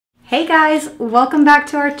Hey guys, welcome back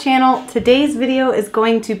to our channel. Today's video is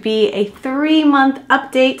going to be a 3-month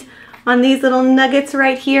update on these little nuggets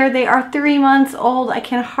right here. They are 3 months old. I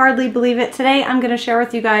can hardly believe it. Today I'm going to share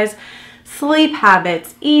with you guys sleep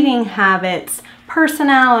habits, eating habits,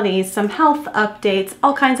 personalities, some health updates,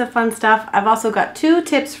 all kinds of fun stuff. I've also got 2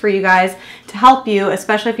 tips for you guys to help you,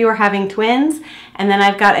 especially if you are having twins. And then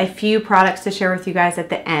I've got a few products to share with you guys at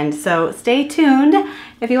the end. So stay tuned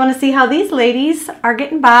if you want to see how these ladies are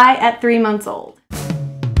getting by at 3 months old.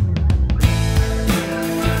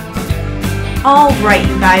 All right,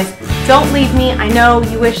 you guys, don't leave me. I know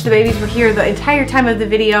you wish the babies were here the entire time of the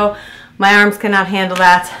video. My arms cannot handle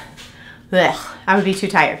that. Ugh, I would be too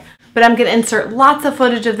tired. But I'm going to insert lots of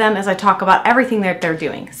footage of them as I talk about everything that they're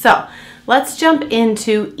doing. So let's jump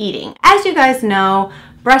into eating. As you guys know,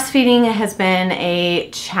 breastfeeding has been a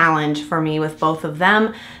challenge for me with both of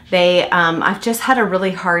them. I've just had a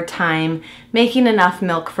really hard time making enough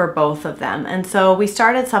milk for both of them. And so we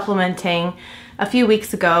started supplementing a few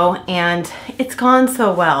weeks ago and it's gone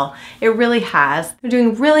so well. It really has. They're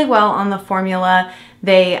doing really well on the formula.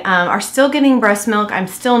 They are still getting breast milk. I'm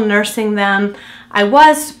still nursing them. I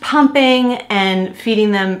was pumping and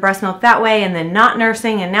feeding them breast milk that way and then not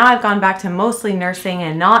nursing, and now I've gone back to mostly nursing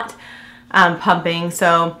and not pumping.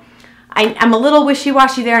 So I'm a little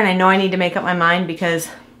wishy-washy there, and I know I need to make up my mind because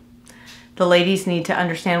the ladies need to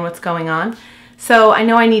understand what's going on. So I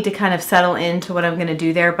know I need to kind of settle into what I'm going to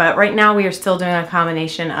do there, but right now we are still doing a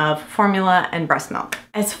combination of formula and breast milk.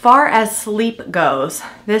 As far as sleep goes,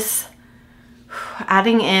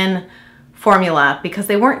 adding in formula, because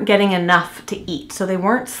they weren't getting enough to eat, so they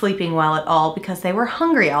weren't sleeping well at all because they were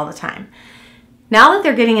hungry all the time. Now that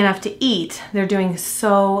they're getting enough to eat, they're doing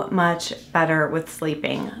so much better with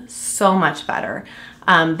sleeping, so much better.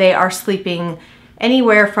 They are sleeping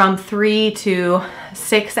anywhere from 3 to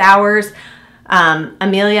 6 hours.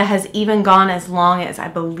 Amelia has even gone as long as, I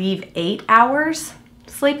believe, 8 hours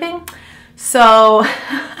sleeping. So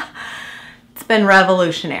it's been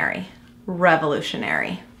revolutionary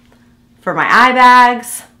for my eye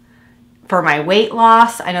bags, for my weight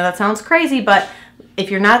loss. I know that sounds crazy, but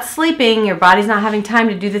if you're not sleeping, your body's not having time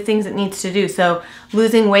to do the things it needs to do. So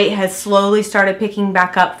losing weight has slowly started picking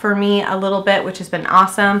back up for me a little bit, which has been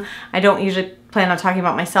awesome. I don't usually plan on talking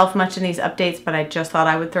about myself much in these updates, but I just thought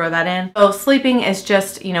I would throw that in. So sleeping is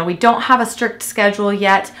just, you know, we don't have a strict schedule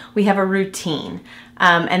yet. We have a routine.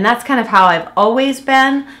 And that's kind of how I've always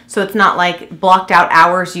been. So it's not like blocked out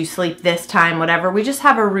hours, you sleep this time, whatever. We just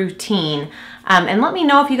have a routine. And let me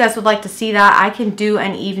know if you guys would like to see that. I can do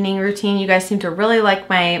an evening routine. You guys seem to really like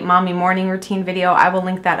my mommy morning routine video. I will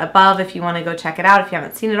link that above if you want to go check it out if you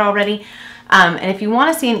haven't seen it already. And if you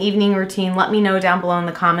want to see an evening routine, let me know down below in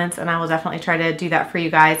the comments and I will definitely try to do that for you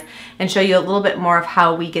guys and show you a little bit more of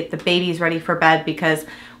how we get the babies ready for bed, because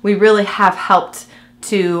we really have helped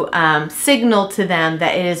to signal to them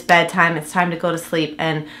that it is bedtime, it's time to go to sleep,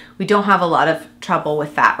 and we don't have a lot of trouble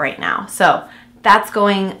with that right now. So that's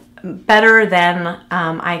going better than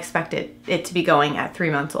I expected it to be going at 3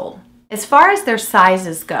 months old. As far as their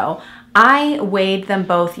sizes go, I weighed them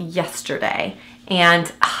both yesterday,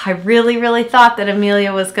 and I really thought that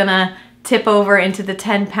Amelia was gonna tip over into the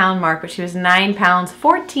 10-pound mark, but she was 9 pounds,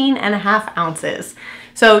 14.5 ounces.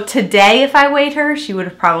 So today, if I weighed her, she would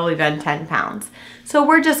have probably been 10 pounds. So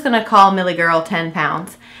we're just gonna call Millie Girl 10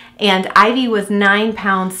 pounds. And Ivy was 9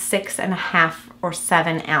 pounds, 6.5 or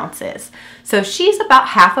 7 ounces. So she's about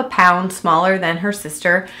half a pound smaller than her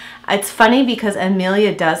sister. It's funny because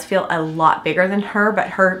Amelia does feel a lot bigger than her,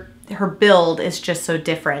 but her build is just so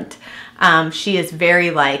different. She is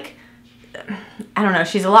very like, I don't know,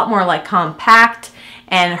 she's a lot more like compact,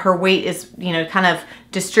 and her weight is, you know, kind of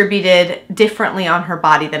distributed differently on her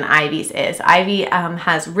body than Ivy's is. Ivy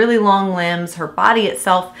has really long limbs. Her body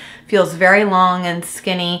itself feels very long and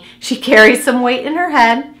skinny. She carries some weight in her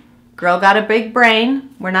head. Girl got a big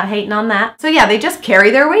brain. We're not hating on that. So yeah, they just carry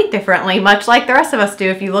their weight differently, much like the rest of us do.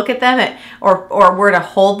 If you look at them or were to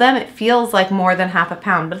hold them, it feels like more than half a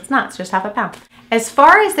pound, but it's not, it's just half a pound. As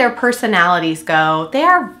far as their personalities go, they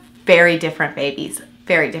are very different babies,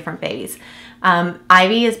 very different babies.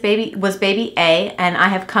 Ivy was baby A, and I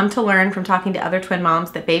have come to learn from talking to other twin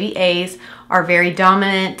moms that baby A's are very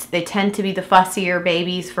dominant. They tend to be the fussier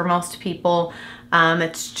babies for most people.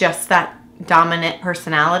 It's just that dominant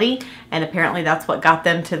personality, and apparently that's what got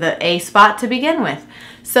them to the A spot to begin with.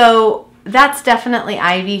 So that's definitely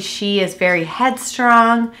Ivy. She is very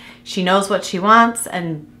headstrong. She knows what she wants,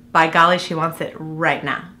 and by golly, she wants it right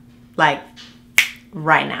now. Like,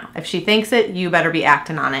 right now. If she thinks it, you better be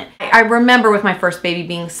acting on it. I remember with my first baby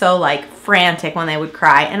being so like frantic when they would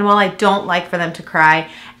cry, and while I don't like for them to cry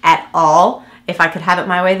at all, If I could have it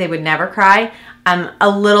my way, they would never cry. I'm a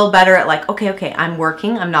little better at like, okay, I'm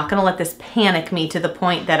working. I'm not gonna let this panic me to the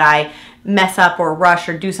point that I mess up or rush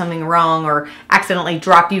or do something wrong or accidentally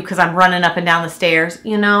drop you because I'm running up and down the stairs.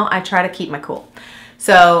 You know, I try to keep my cool.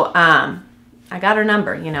 So I got her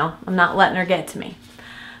number, you know. I'm not letting her get to me.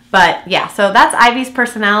 But yeah, so that's Ivy's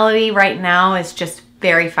personality right now, is just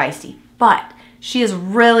very feisty. But she has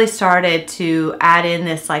really started to add in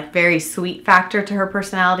this like very sweet factor to her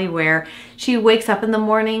personality, where she wakes up in the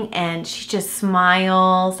morning and she just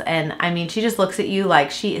smiles, and I mean, she just looks at you like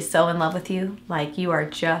she is so in love with you, like you are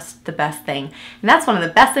just the best thing. And that's one of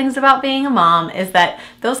the best things about being a mom, is that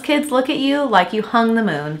those kids look at you like you hung the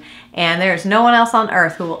moon, and there's no one else on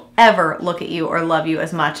earth who will ever look at you or love you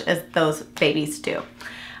as much as those babies do.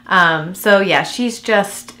 So yeah, she's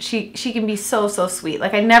just, she can be so sweet.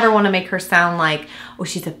 Like, I never want to make her sound like, oh,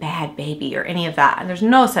 she's a bad baby or any of that. And there's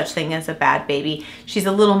no such thing as a bad baby. She's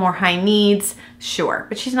a little more high needs, sure,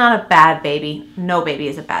 but she's not a bad baby. No baby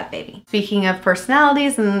is a bad baby. Speaking of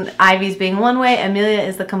personalities and Ivy's being one way, Amelia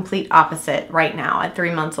is the complete opposite right now at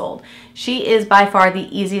 3 months old. She is by far the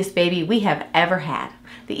easiest baby we have ever had.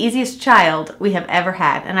 The easiest child we have ever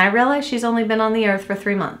had. And I realize she's only been on the earth for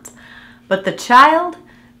 3 months. But the child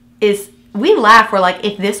is, we laugh, we're like,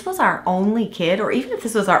 if this was our only kid, or even if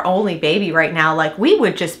this was our only baby right now, like, we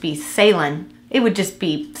would just be sailing. It would just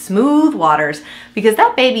be smooth waters, because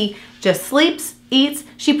that baby just sleeps, eats,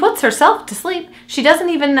 she puts herself to sleep. She doesn't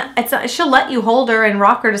even, she'll let you hold her and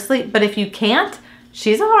rock her to sleep, but if you can't,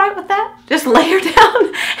 she's all right with that. Just lay her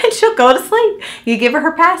down and she'll go to sleep. You give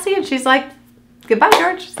her passy and she's like, goodbye,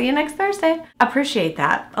 George, see you next Thursday. I appreciate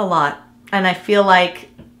that a lot, and I feel like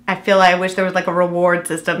I wish there was like a reward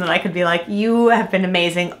system that I could be like, you have been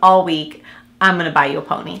amazing all week, I'm gonna buy you a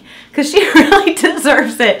pony, because she really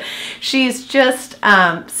deserves it. She's just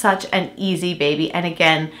such an easy baby, and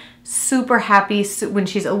again, super happy when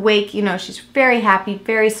she's awake. You know, she's very happy,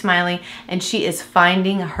 very smiley, and she is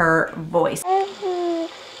finding her voice.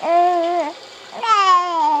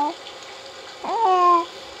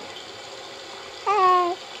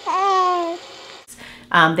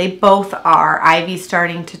 They both are. Ivy's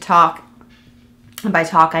starting to talk. And by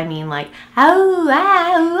talk, I mean like,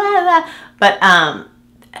 oh, but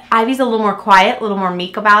Ivy's a little more quiet, a little more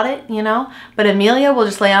meek about it, you know. But Amelia will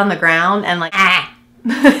just lay on the ground and like,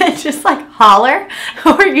 just like holler.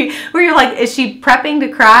 Where you're like, is she prepping to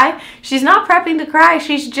cry? She's not prepping to cry.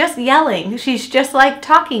 She's just yelling. She's just like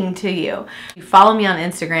talking to you. You follow me on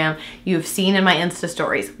Instagram, you've seen in my Insta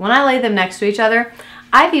stories, when I lay them next to each other,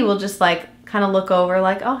 Ivy will just like kind of look over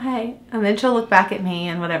like, oh, hey, and then she'll look back at me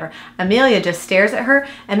and whatever. Amelia just stares at her,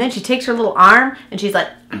 and then she takes her little arm and she's like,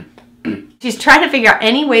 she's trying to figure out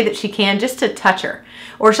any way that she can just to touch her.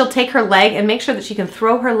 Or she'll take her leg and make sure that she can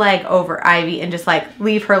throw her leg over Ivy and just like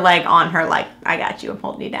leave her leg on her like, I got you, I'm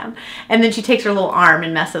holding you down. And then she takes her little arm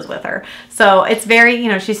and messes with her. So it's very, you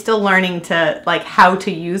know, she's still learning to like how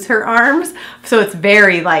to use her arms. So it's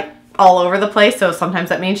very like all over the place. So sometimes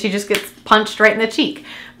that means she just gets punched right in the cheek.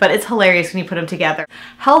 But it's hilarious when you put them together.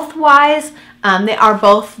 Health-wise, they are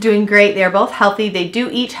both doing great. They are both healthy. They do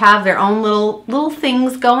each have their own little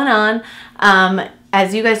things going on.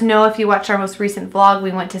 As you guys know, if you watched our most recent vlog, we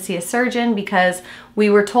went to see a surgeon because we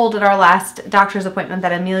were told at our last doctor's appointment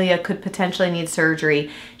that Amelia could potentially need surgery.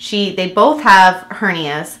 They both have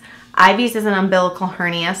hernias. Ivy's is an umbilical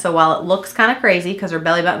hernia, so while it looks kind of crazy because her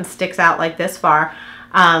belly button sticks out like this far,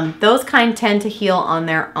 those kind tend to heal on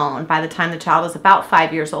their own by the time the child is about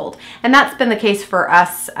 5 years old. And that's been the case for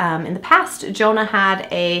us in the past. Jonah had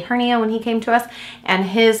a hernia when he came to us, and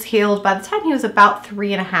his healed by the time he was about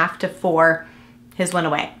 3.5 to 4. His went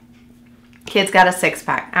away. Kid's got a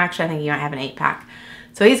 6-pack. Actually, I think he might have an 8-pack.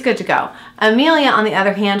 So he's good to go. Amelia, on the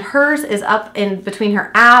other hand, hers is up in between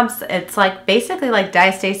her abs. It's like basically like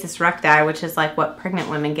diastasis recti, which is like what pregnant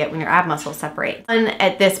women get when your ab muscles separate. And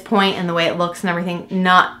at this point, and the way it looks and everything,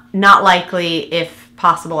 not likely, if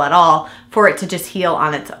possible at all, for it to just heal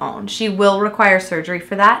on its own. She will require surgery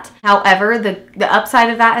for that. However, the upside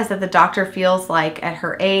of that is that the doctor feels like at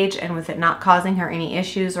her age, and with it not causing her any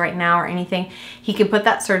issues right now or anything, he can put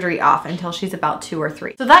that surgery off until she's about 2 or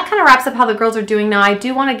 3. So that kind of wraps up how the girls are doing now. I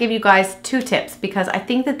do want to give you guys 2 tips, because I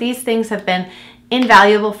think that these things have been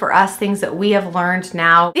invaluable for us, things that we have learned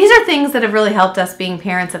now. These are things that have really helped us being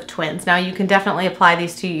parents of twins. Now, you can definitely apply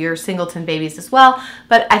these to your singleton babies as well,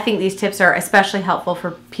 but I think these tips are especially helpful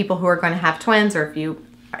for people who are going to have twins, or if you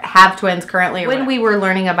have twins currently. When we were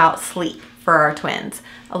learning about sleep for our twins,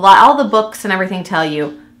 all the books and everything tell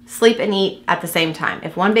you sleep and eat at the same time.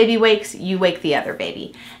 If one baby wakes, you wake the other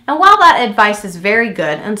baby. And while that advice is very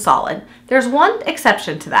good and solid, there's one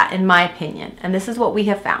exception to that, in my opinion, and this is what we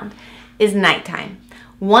have found, is nighttime.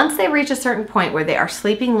 Once they reach a certain point where they are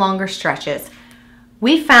sleeping longer stretches,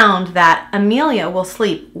 we found that Amelia will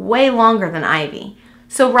sleep way longer than Ivy.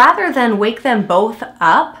 So rather than wake them both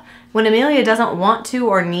up, when Amelia doesn't want to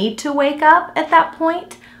or need to wake up at that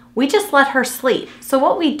point, we just let her sleep. So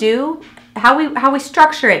what we do, how we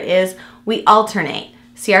structure it is we alternate.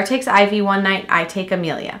 CR takes Ivy one night, I take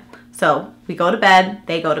Amelia. So we go to bed,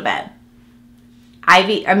 they go to bed.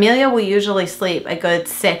 Amelia will usually sleep a good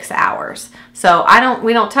 6 hours. So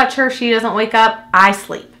we don't touch her, she doesn't wake up, I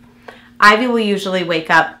sleep. Ivy will usually wake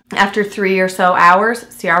up after 3 or so hours.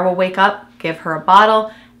 CR will wake up, give her a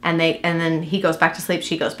bottle, and then he goes back to sleep,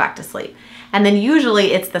 she goes back to sleep. And then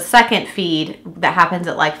usually it's the second feed that happens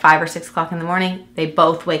at like 5 or 6 o'clock in the morning, they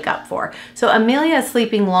both wake up for. So Amelia is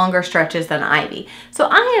sleeping longer stretches than Ivy. So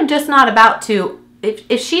I am just not about to,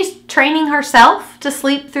 if she's training herself to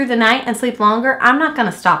sleep through the night and sleep longer, I'm not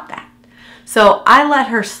gonna stop that. So I let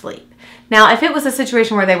her sleep. Now, if it was a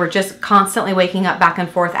situation where they were just constantly waking up back and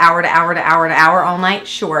forth hour to hour to hour to hour all night,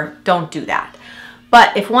 sure, don't do that.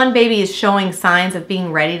 But if one baby is showing signs of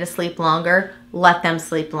being ready to sleep longer, let them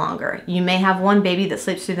sleep longer. You may have one baby that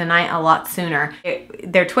sleeps through the night a lot sooner.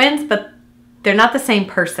 They're twins, but they're not the same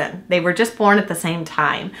person. They were just born at the same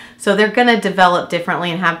time. So they're gonna develop differently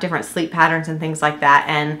and have different sleep patterns and things like that.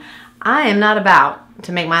 And I am not about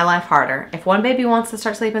to make my life harder. If one baby wants to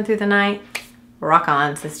start sleeping through the night, rock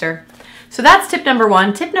on, sister. So that's tip number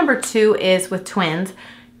one. Tip number two is with twins,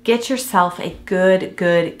 get yourself a good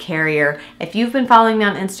carrier. If you've been following me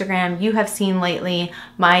on Instagram, you have seen lately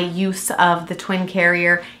my use of the twin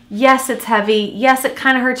carrier. Yes, it's heavy. Yes, it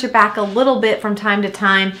kind of hurts your back a little bit from time to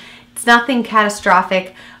time. It's nothing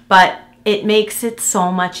catastrophic, but it makes it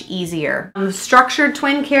so much easier. The structured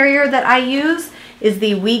twin carrier that I use is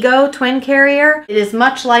the WeGo twin carrier. It is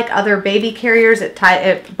much like other baby carriers.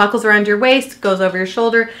 It buckles around your waist, goes over your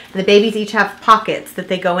shoulder, and the babies each have pockets that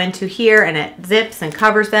they go into here, and it zips and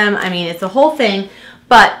covers them. I mean, it's a whole thing,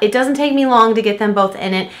 but it doesn't take me long to get them both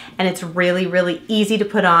in it, and it's really easy to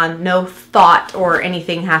put on. No thought or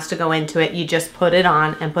anything has to go into it. You just put it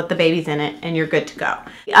on and put the babies in it, and you're good to go.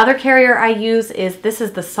 The other carrier I use is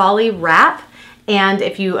the Solly Wrap. And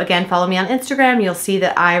if you, again, follow me on Instagram, you'll see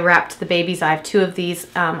that I wrapped the babies. I have 2 of these.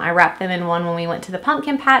 I wrapped them in one when we went to the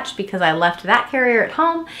pumpkin patch because I left that carrier at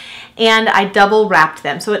home, and I double wrapped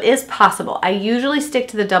them. So it is possible. I usually stick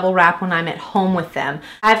to the double wrap when I'm at home with them.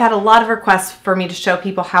 I've had a lot of requests for me to show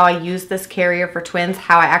people how I use this carrier for twins,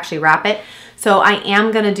 how I actually wrap it. So I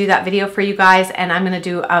am gonna do that video for you guys, and I'm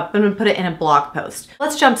gonna put it in a blog post.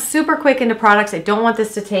 Let's jump super quick into products. I don't want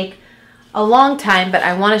this to take a long time, but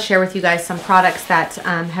I want to share with you guys some products that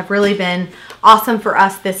have really been awesome for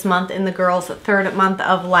us this month in the girls' 3rd month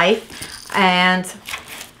of life. And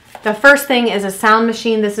the first thing is a sound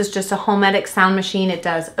machine. This is just a Homedic sound machine. It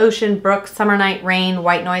does ocean, brook, summer night, rain,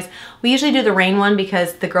 white noise. We usually do the rain one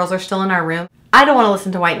because the girls are still in our room. I don't want to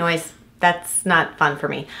listen to white noise. That's not fun for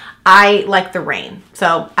me. I like the rain.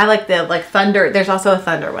 So I like the thunder. There's also a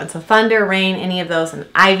thunder one. So thunder, rain, any of those. And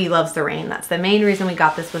Ivy loves the rain. That's the main reason we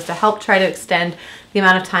got this, was to help try to extend the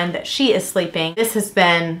amount of time that she is sleeping. This has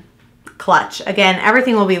been clutch. Again,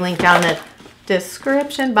 everything will be linked down in the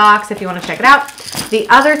description box if you want to check it out. The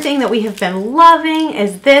other thing that we have been loving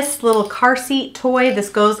is this little car seat toy.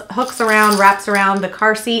 This hooks around, wraps around the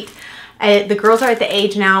car seat. The girls are at the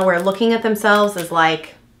age now where looking at themselves is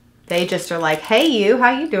like, they just are like, hey you,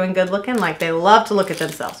 how you doing, good looking? Like, they love to look at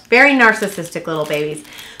themselves. Very narcissistic little babies.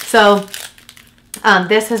 So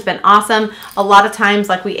this has been awesome. A lot of times,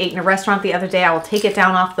 like we ate in a restaurant the other day, I will take it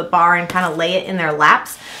down off the bar and kind of lay it in their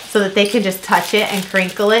laps so that they can just touch it and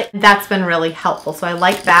crinkle it. That's been really helpful. So I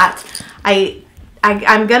like that.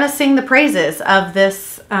 I'm gonna sing the praises of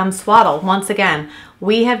this swaddle once again.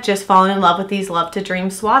 We have just fallen in love with these Love to Dream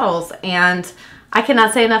swaddles, and I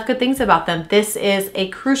cannot say enough good things about them. This is a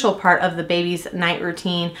crucial part of the baby's night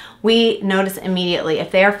routine. We notice immediately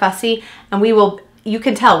if they are fussy, and you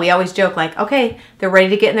can tell, we always joke like, okay, they're ready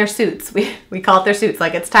to get in their suits. We call it their suits,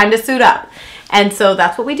 like it's time to suit up. And so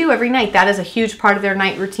that's what we do every night. That is a huge part of their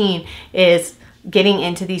night routine, is getting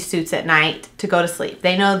into these suits at night to go to sleep.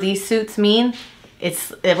 They know these suits mean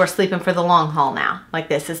we're sleeping for the long haul now. Like,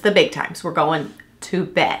 this is the big times. We're going to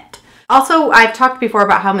bed. Also, I've talked before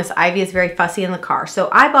about how Miss Ivy is very fussy in the car. So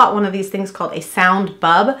I bought one of these things called a sound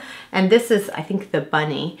bub, and this is, I think, the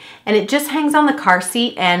bunny. And it just hangs on the car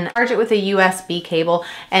seat, and charge it with a USB cable,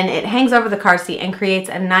 and it hangs over the car seat and creates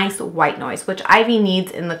a nice white noise, which Ivy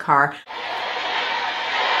needs in the car.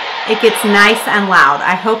 It gets nice and loud.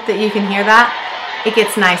 I hope that you can hear that. it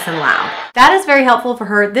gets nice and loud. That is very helpful for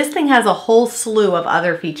her. This thing has a whole slew of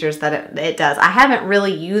other features that it does. I haven't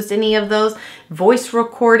really used any of those. Voice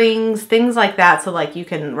recordings, things like that. So like you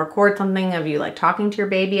can record something of you like talking to your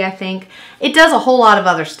baby, I think. It does a whole lot of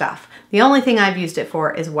other stuff. The only thing I've used it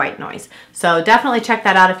for is white noise. So definitely check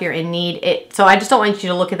that out if you're in need. So I just don't want you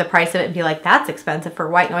to look at the price of it and be like, that's expensive for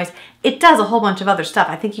white noise. It does a whole bunch of other stuff.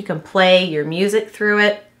 I think you can play your music through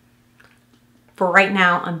it. For right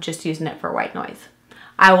now, I'm just using it for white noise.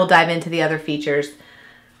 I will dive into the other features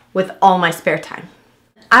with all my spare time.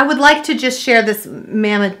 I would like to just share this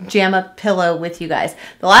Mama Jamma pillow with you guys.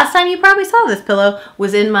 The last time you probably saw this pillow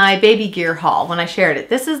was in my baby gear haul when I shared it.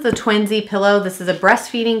 This is the Twinsy pillow. This is a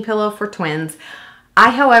breastfeeding pillow for twins.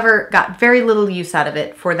 I, however, got very little use out of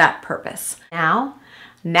it for that purpose.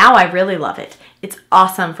 Now I really love it. It's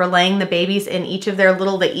awesome for laying the babies in each of their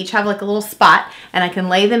little, they each have like a little spot, and I can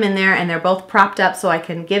lay them in there and they're both propped up so I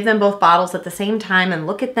can give them both bottles at the same time and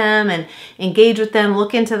look at them and engage with them,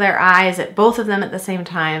 look into their eyes at both of them at the same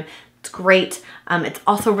time. It's great. It's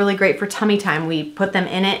also really great for tummy time. We put them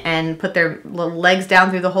in it and put their little legs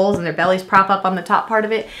down through the holes and their bellies prop up on the top part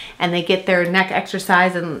of it, and they get their neck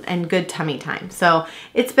exercise and good tummy time. So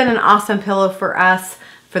it's been an awesome pillow for us.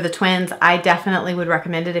 For the twins, I definitely would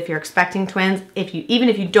recommend it if you're expecting twins. Even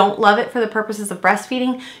if you don't love it for the purposes of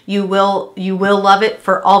breastfeeding, you will love it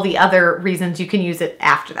for all the other reasons you can use it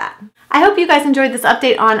after that. I hope you guys enjoyed this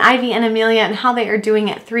update on Ivy and Amelia and how they are doing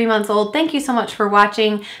at 3 months old. Thank you so much for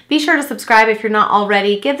watching. Be sure to subscribe if you're not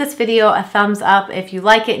already. Give this video a thumbs up if you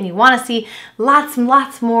like it and you want to see lots and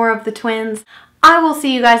lots more of the twins. I will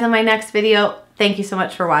see you guys in my next video. Thank you so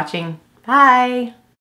much for watching. Bye.